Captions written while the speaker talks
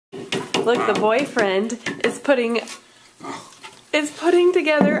Look, the boyfriend is putting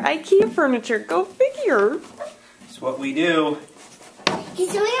together IKEA furniture. Go figure. That's what we do.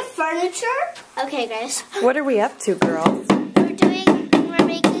 He's doing a furniture? Okay, guys. What are we up to, girls? We're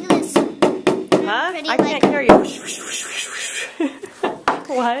making this. Huh? I can't hear you.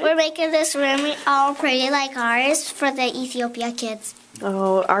 What? We're making this room all pretty like ours for the Ethiopia kids.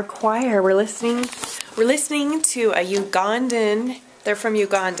 Oh, our choir. We're listening to a Ugandan. They're from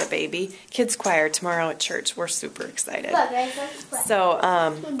Uganda, baby. Kids choir tomorrow at church. We're super excited. So,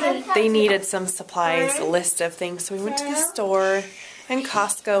 they needed some supplies, a list of things. So we went to the store and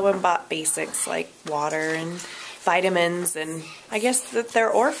Costco and bought basics like water and vitamins, and I guess that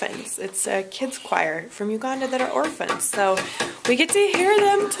they're orphans. It's a kids choir from Uganda that are orphans. So we get to hear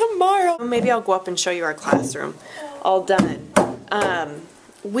them tomorrow. Maybe I'll go up and show you our classroom. All done.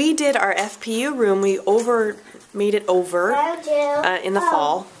 We did our FPU room. We made it over in the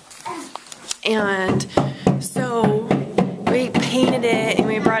fall. And so we painted it and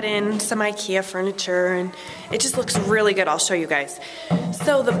we brought in some IKEA furniture and it just looks really good. I'll show you guys.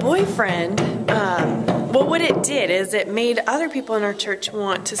 So the boyfriend, well, what it did is it made other people in our church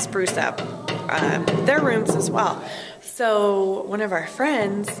want to spruce up their rooms as well. So one of our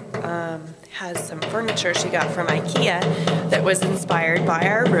friends has some furniture she got from IKEA that was inspired by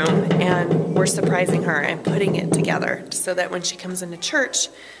our room, and we're surprising her and putting it together so that when she comes into church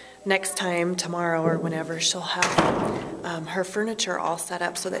next time, tomorrow or whenever, she'll have her furniture all set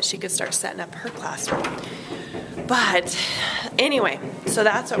up so that she could start setting up her classroom. But anyway, so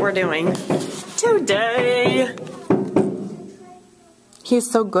that's what we're doing today. He's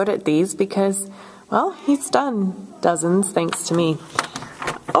so good at these because, well, he's done dozens thanks to me.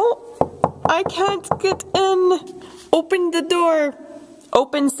 Oh, I can't get in. Open the door.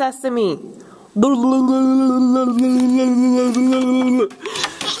 Open sesame.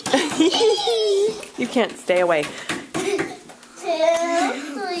 You can't stay away. 2,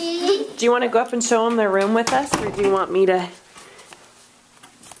 3. Do you want to go up and show them their room with us, or do you want me to?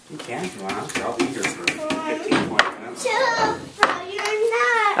 You can if you want to. I'll be here for 15, 20 minutes. 2, you're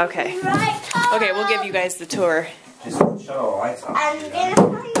not. Okay. Right. Okay, we'll give you guys the tour. Just shut all the lights off. I'm gonna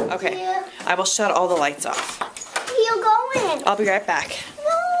find Okay. you. I will shut all the lights off. Where you going? I'll be right back.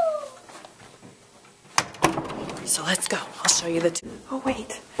 No. So let's go. I'll show you the. Oh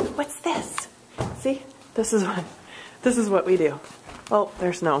wait, what's this? See, this is what we do. Oh,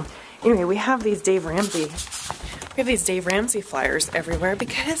 there's no. Anyway, we have these Dave Ramsey. We have these Dave Ramsey flyers everywhere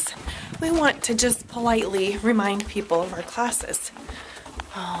because we want to just politely remind people of our classes.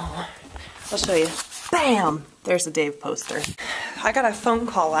 Oh, I'll show you. Bam! There's a Dave poster. I got a phone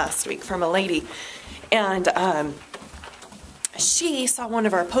call last week from a lady, and she saw one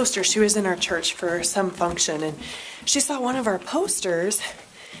of our posters. She was in our church for some function, and she saw one of our posters,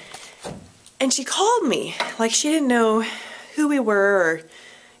 and she called me. Like, she didn't know who we were, or,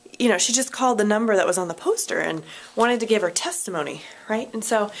 you know, she just called the number that was on the poster and wanted to give her testimony, right? And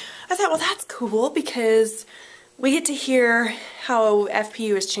so I thought, well, that's cool because we get to hear how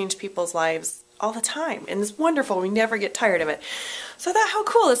FPU has changed people's lives all the time, and it's wonderful. We never get tired of it. So I thought, how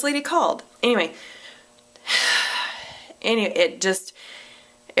cool, this lady called. Anyway, it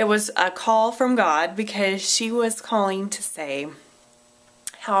was a call from God because she was calling to say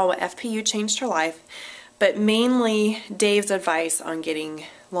how FPU changed her life, but mainly Dave's advice on getting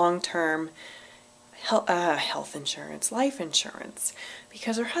long-term health insurance, life insurance,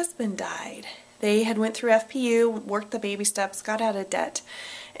 because her husband died. They had went through FPU, worked the baby steps, got out of debt,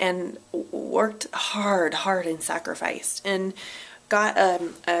 and worked hard and sacrificed, and got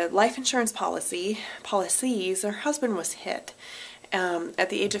a life insurance policies. Her husband was hit at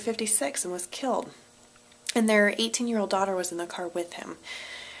the age of 56 and was killed, and their 18-year-old daughter was in the car with him.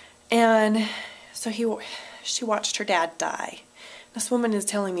 And so she watched her dad die. This woman is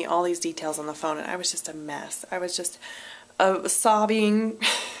telling me all these details on the phone, and I was just a mess. I was just sobbing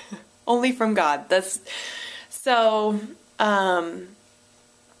only from God. So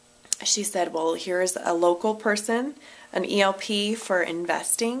she said, well, here's a local person, an ELP for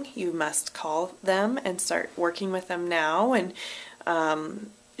investing. You must call them and start working with them now. And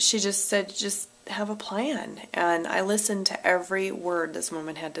she just said, just have a plan. And I listened to every word this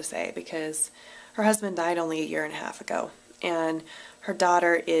woman had to say because her husband died only 1.5 years ago. And her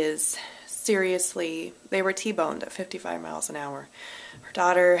daughter is seriously, they were T-boned at 55 miles an hour. Her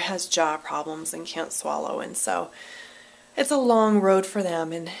daughter has jaw problems and can't swallow, and so it's a long road for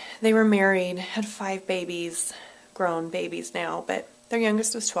them. And they were married, had 5 babies, grown babies now, but their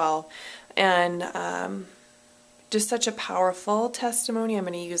youngest was 12. And just such a powerful testimony. I'm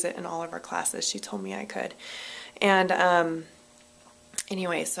going to use it in all of our classes. She told me I could. And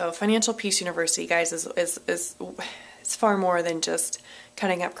anyway, so Financial Peace University, guys, is it's far more than just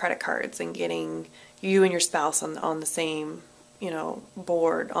cutting up credit cards and getting you and your spouse on the same, you know,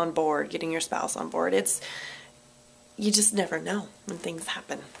 board, getting your spouse on board. You just never know when things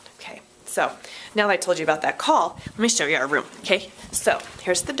happen. Okay, so now that I told you about that call, let me show you our room. Okay, so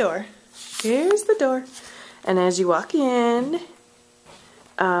here's the door. Here's the door. And as you walk in,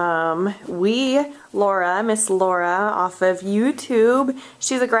 Miss Laura off of YouTube,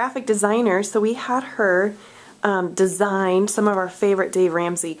 she's a graphic designer, so we had her design some of our favorite Dave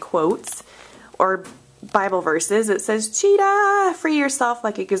Ramsey quotes or Bible verses. It says, "Cheetah, free yourself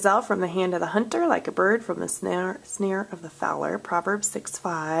like a gazelle from the hand of the hunter, like a bird from the snare of the fowler." Proverbs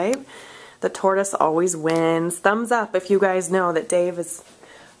 6:5. The tortoise always wins. Thumbs up if you guys know that Dave is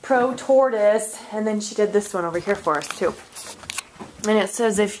pro tortoise. And then she did this one over here for us too. And it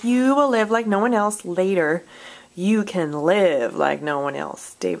says, "If you will live like no one else later, you can live like no one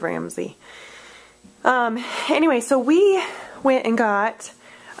else." Dave Ramsey. Anyway, so we went and got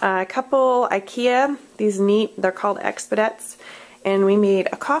a couple IKEA, these neat, they're called Expedits, and we made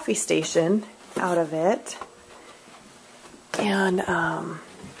a coffee station out of it. And I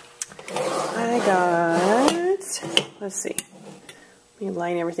got, let's see, let me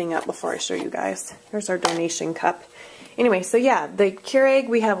line everything up before I show you guys. Here's our donation cup. Anyway, so yeah, the Keurig,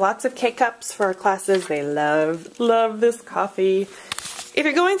 we have lots of K-Cups for our classes. They love this coffee. If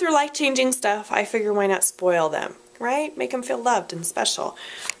you're going through life-changing stuff, I figure why not spoil them, right? Make them feel loved and special.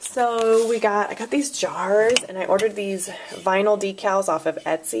 So I got these jars, and I ordered these vinyl decals off of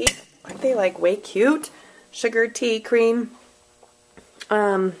Etsy. Aren't they like way cute? Sugar tea cream.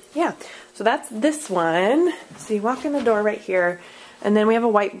 Yeah, so that's this one. So you walk in the door right here, and then we have a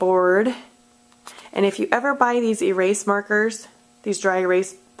whiteboard. And if you ever buy these erase markers, these dry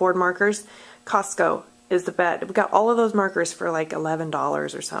erase board markers, Costco is the bet. We got all of those markers for like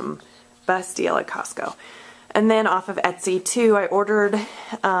 $11 or something. Best deal at Costco. And then off of Etsy too, I ordered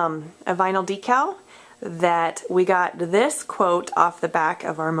a vinyl decal that we got this quote off the back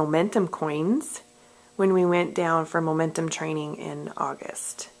of our Momentum coins when we went down for Momentum training in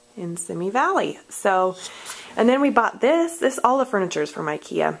August in Simi Valley. So, and then we bought this all the furniture is from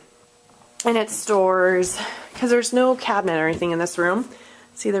IKEA. And it stores, because there's no cabinet or anything in this room.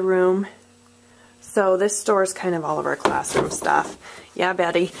 See the room? So this stores kind of all of our classroom stuff. Yeah,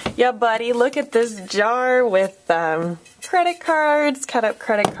 Betty. Yeah, buddy. Look at this jar with credit cards, cut up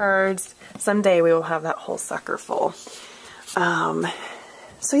credit cards. Someday we will have that whole sucker full.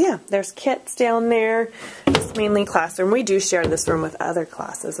 So yeah, there's kits down there. It's mainly classroom. We do share this room with other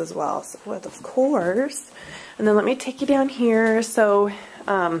classes as well, so of course. And then let me take you down here. So,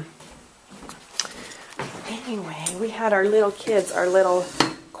 anyway, we had our little kids, our little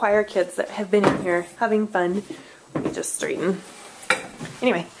choir kids that have been in here having fun. Let me just straighten.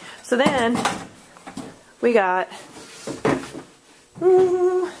 Anyway, so then we got,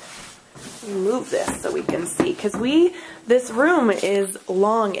 move this so we can see, because this room is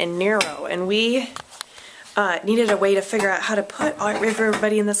long and narrow, and we needed a way to figure out how to put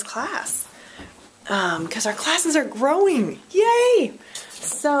everybody in this class, because our classes are growing. Yay!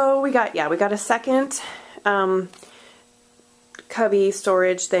 So we got a second cubby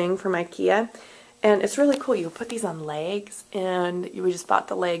storage thing from IKEA, and it's really cool. You put these on legs, and we just bought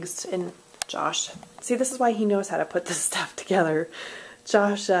the legs, and Josh, see, this is why he knows how to put this stuff together.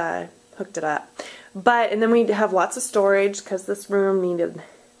 Josh hooked it up. And then we have lots of storage because this room needed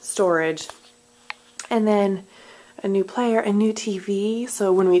storage, and then a new player, a new TV,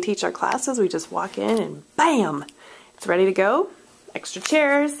 so when we teach our classes we just walk in and bam, it's ready to go. Extra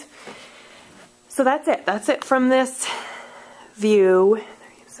chairs. So that's it from this view.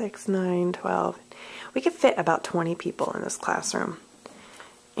 6, 9, 12. We could fit about 20 people in this classroom.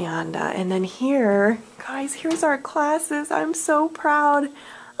 And then here, guys, here's our classes. I'm so proud.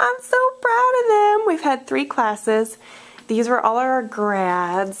 I'm so proud of them. We've had 3 classes. These were all our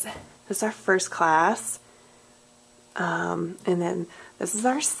grads. This is our first class. And then this is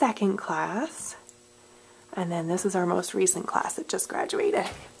our second class. And then this is our most recent class that just graduated.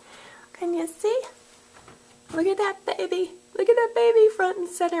 Can you see? Look at that baby. Look at that baby front and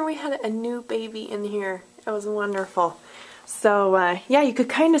center. We had a new baby in here. It was wonderful. So, yeah, you could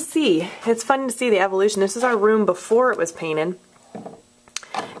kind of see. It's fun to see the evolution. This is our room before it was painted.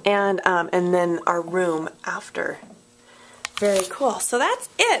 And then our room after. Very cool. So that's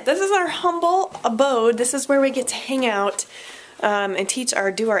it. This is our humble abode. This is where we get to hang out and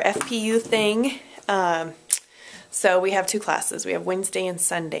do our FPU thing. So we have 2 classes. We have Wednesday and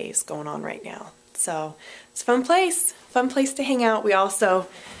Sundays going on right now. So it's a fun place to hang out. We also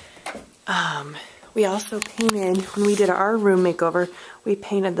We also painted, when we did our room makeover, we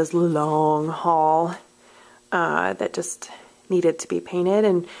painted this long hall that just needed to be painted,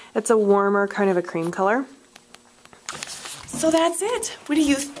 and it's a warmer kind of a cream color. So that's it. What do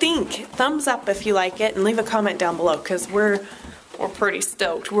you think? Thumbs up if you like it, and leave a comment down below, because we're pretty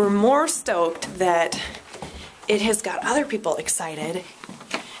stoked. We're more stoked that it has got other people excited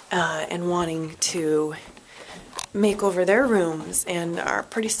and wanting to make over their rooms, and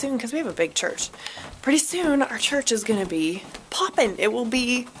pretty soon, because we have a big church, pretty soon our church is going to be popping. It will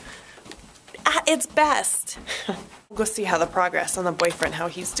be at its best. We'll go see how the progress on the boyfriend, how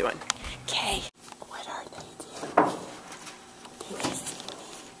he's doing. Okay. What are they doing? Did you see me?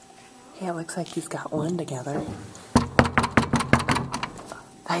 Yeah, it looks like he's got one together.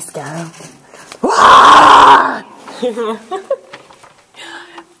 Nice guy.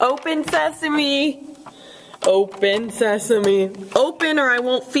 Open sesame. Open sesame. Open or I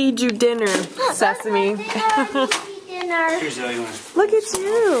won't feed you dinner, sesame. Look at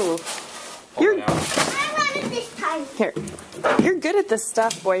you. You're here. You're good at this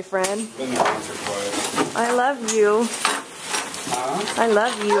stuff, boyfriend. I love you. I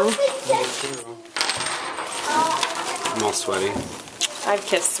love you. I'm all sweaty. I've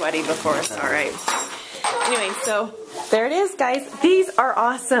kissed sweaty before, it's alright. Anyway, so there it is, guys. These are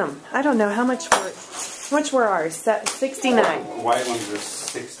awesome. I don't know how much were ours? 69. White ones are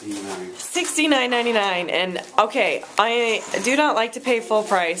 $69. $69.99. And okay, I do not like to pay full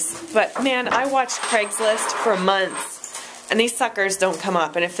price, but man, I watched Craigslist for months, and these suckers don't come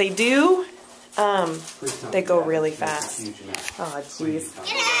up. And if they do, they go really fast. Oh, jeez.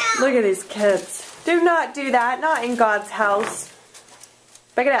 Look at these kids. Do not do that. Not in God's house.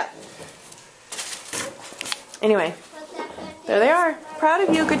 Back it up. Anyway, there they are. Proud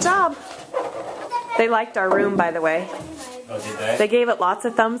of you. Good job. They liked our room, by the way. Oh, did they? They gave it lots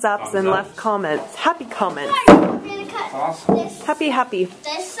of thumbs ups and left comments. Happy comments. Awesome. Happy.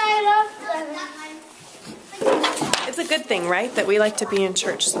 This side It's a good thing, right? That we like to be in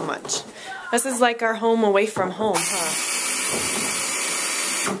church so much. This is like our home away from home, huh?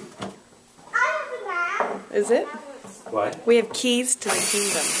 Is it? What? We have keys to the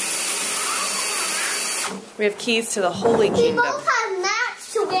kingdom. We have keys to the holy We kingdom. both have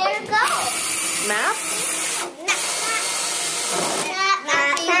maps to where to go. Map?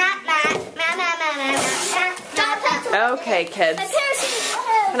 Okay, kids.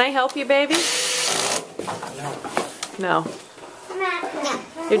 Can I help you, baby? No.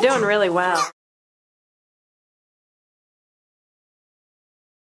 You're doing really well.